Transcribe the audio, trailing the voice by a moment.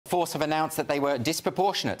Force have announced that they were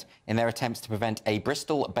disproportionate in their attempts to prevent a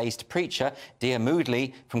Bristol-based preacher, Dia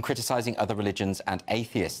Moodley, from criticising other religions and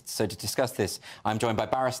atheists. So to discuss this, I'm joined by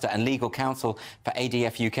barrister and legal counsel for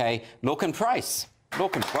ADF UK, Lorcan Price.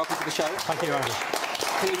 Lorcan, welcome to the show. Thank you, Andy.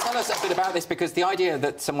 Can you tell us a bit about this? Because the idea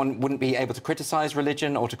that someone wouldn't be able to criticise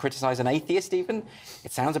religion or to criticise an atheist even,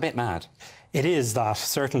 it sounds a bit mad. It is that,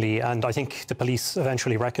 certainly, and I think the police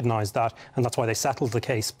eventually recognised that, and that's why they settled the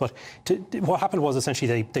case. But what happened was,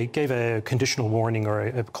 essentially, they gave a conditional warning or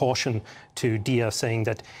a caution to Dia, saying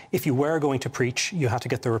that if you were going to preach, you had to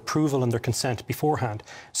get their approval and their consent beforehand.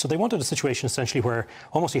 So they wanted a situation, essentially, where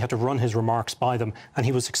almost he had to run his remarks by them, and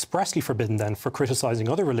he was expressly forbidden then for criticising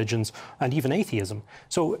other religions and even atheism.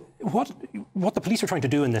 So what the police are trying to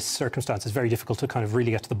do in this circumstance is very difficult to kind of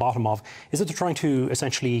really get to the bottom of, is that they're trying to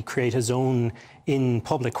essentially create a zone in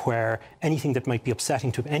public where anything that might be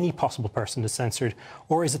upsetting to any possible person is censored,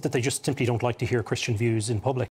 or is it that they just simply don't like to hear Christian views in public?